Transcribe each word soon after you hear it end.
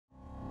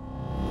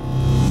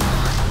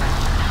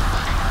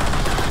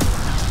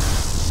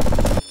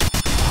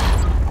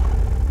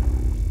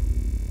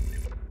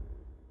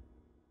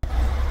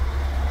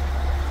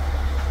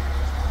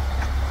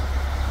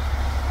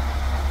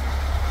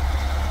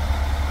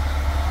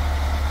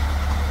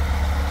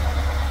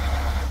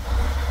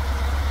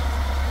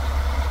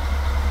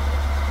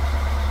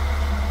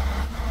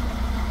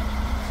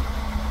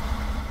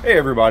Hey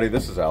everybody,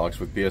 this is Alex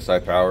with PSI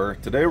Power.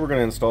 Today we're going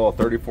to install a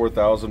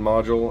 34,000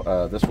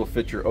 module. This will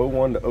fit your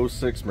 01 to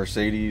 06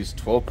 Mercedes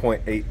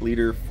 12.8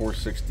 liter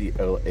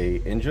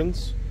 460LA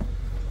engines.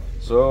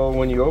 So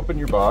when you open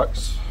your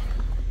box,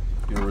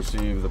 you'll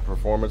receive the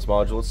performance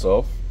module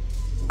itself.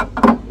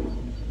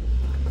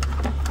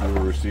 You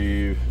will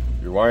receive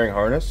your wiring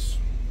harness,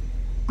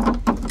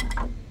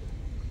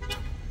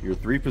 your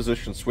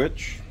 3-position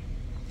switch,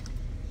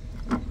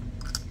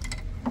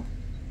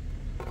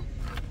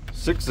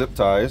 6 zip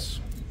ties,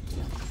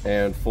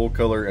 and full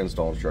color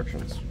install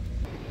instructions.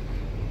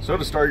 So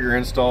to start your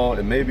install,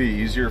 it may be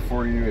easier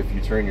for you if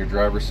you turn your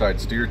driver's side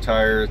steer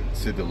tire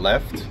to the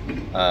left,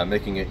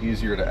 making it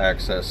easier to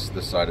access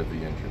this side of the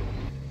engine.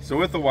 So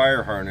with the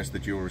wire harness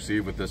that you will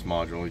receive with this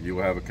module, you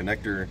will have a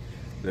connector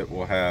that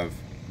will have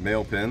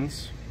male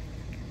pins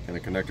and a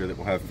connector that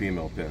will have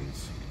female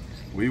pins.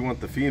 We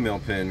want the female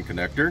pin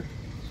connector.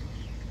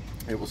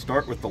 It will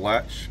start with the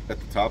latch at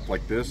the top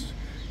like this.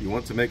 You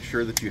want to make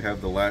sure that you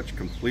have the latch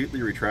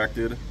completely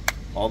retracted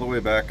all the way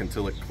back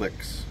until it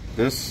clicks.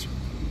 This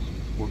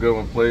will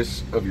go in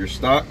place of your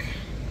stock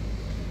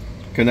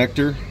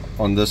connector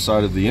on this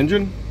side of the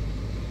engine,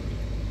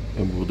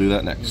 and we'll do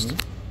that next.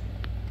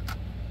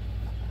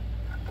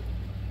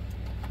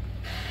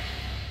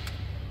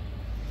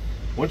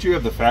 Once you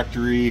have the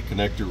factory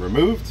connector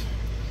removed,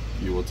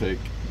 you will take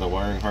the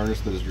wiring harness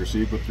that is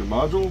received with your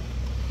module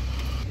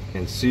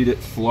and seat it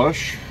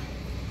flush.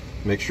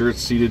 Make sure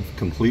it's seated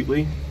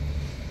completely,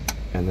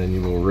 and then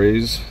you will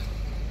raise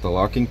the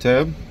locking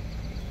tab,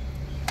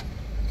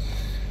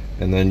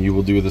 and then you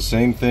will do the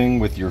same thing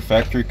with your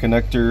factory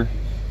connector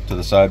to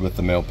the side with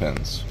the male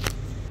pins.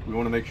 We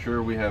want to make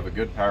sure we have a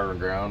good power and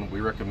ground.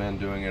 We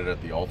recommend doing it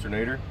at the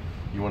alternator.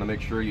 You want to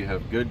make sure you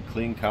have good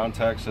clean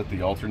contacts at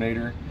the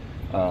alternator.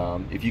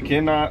 If you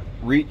cannot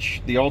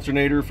reach the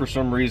alternator for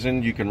some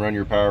reason, you can run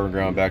your power and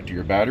ground back to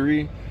your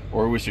battery,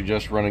 or we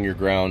suggest running your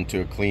ground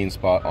to a clean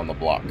spot on the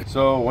block.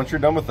 So once you're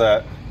done with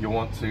that, you'll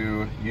want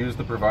to use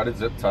the provided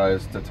zip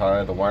ties to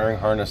tie the wiring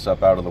harness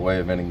up out of the way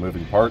of any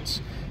moving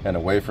parts and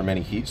away from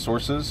any heat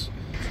sources.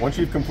 Once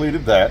you've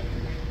completed that,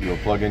 you'll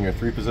plug in your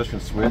 3-position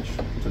switch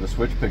to the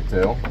switch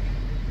pigtail.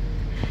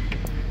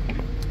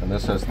 And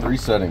this has 3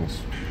 settings.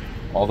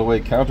 All the way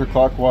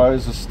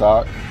counterclockwise is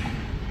stock,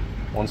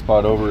 one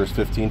spot over is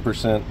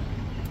 15%,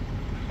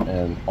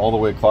 and all the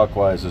way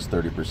clockwise is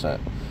 30%.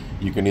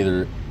 You can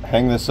either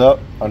hang this up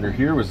under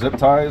here with zip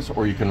ties,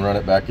 or you can run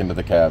it back into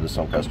the cab as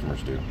some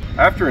customers do.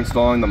 After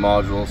installing the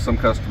module, some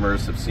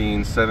customers have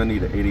seen 70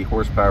 to 80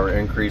 horsepower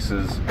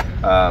increases,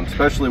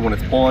 especially when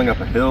it's pulling up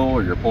a hill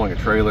or you're pulling a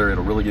trailer.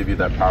 It'll really give you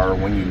that power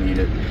when you need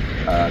it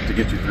to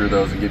get you through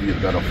those and give you the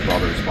better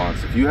throttle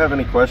response. If you have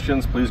any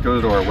questions, please go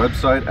to our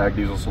website,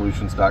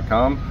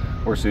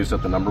 agdieselsolutions.com, or see us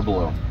at the number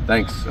below.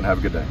 Thanks, and have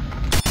a good day.